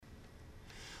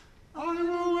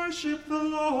worship the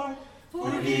Lord,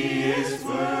 for he is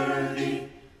worthy,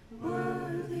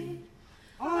 worthy.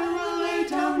 I will lay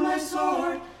down my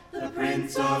sword, the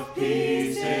Prince of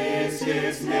Peace is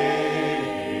his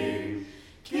name.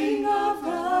 King of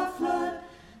the flood,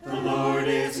 the Lord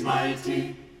is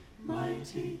mighty,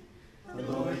 mighty. The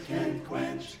Lord can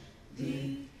quench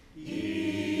the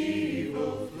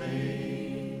evil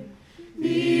flame,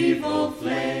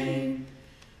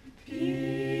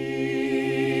 Peace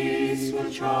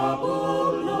when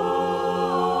trouble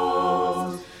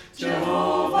blows,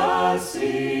 Jehovah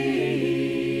sees,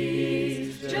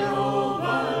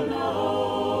 Jehovah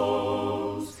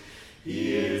knows.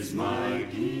 He is my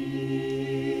peace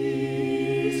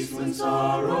when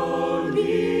sorrow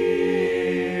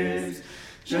nears,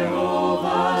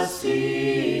 Jehovah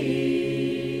sees,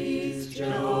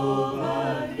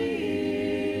 Jehovah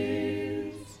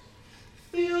hears.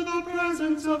 feel the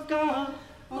presence of God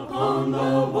Upon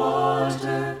the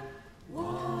water,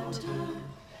 water.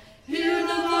 Hear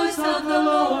the voice of the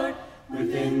Lord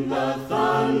within the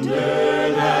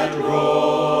thunder that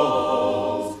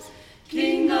rolls.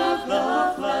 King of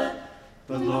the flood,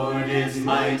 the Lord is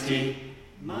mighty,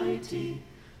 mighty.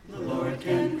 The Lord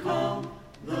can calm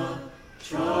the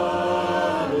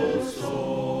troubled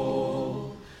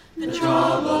soul, the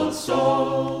troubled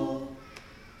soul.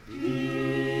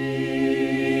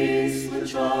 Peace when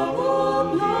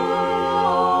trouble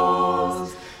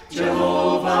blows,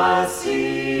 Jehovah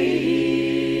sees,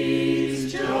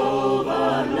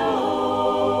 Jehovah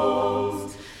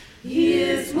knows. He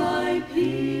is my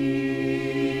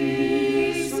peace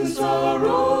when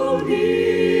sorrow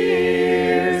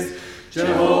nears,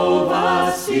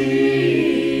 Jehovah sees,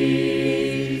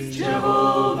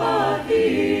 Jehovah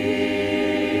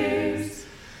hears.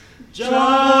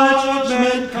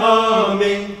 judgment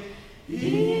coming,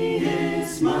 He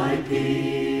is my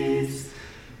peace.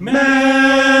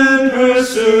 men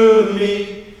pursue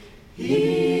me,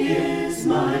 He is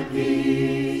my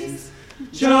peace.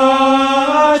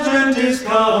 judgment is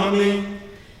coming,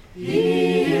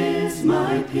 He is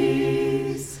my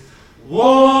peace.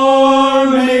 war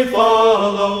may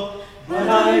follow, But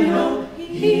I know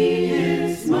He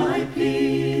is my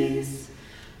peace.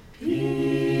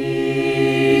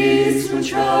 Peace when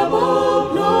trouble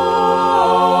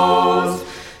blows,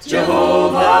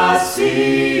 Jehovah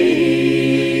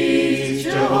sees,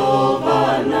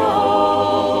 Jehovah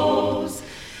knows.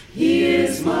 He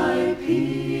is my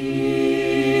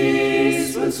peace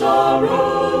when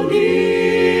sorrow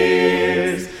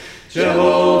nears,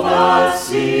 Jehovah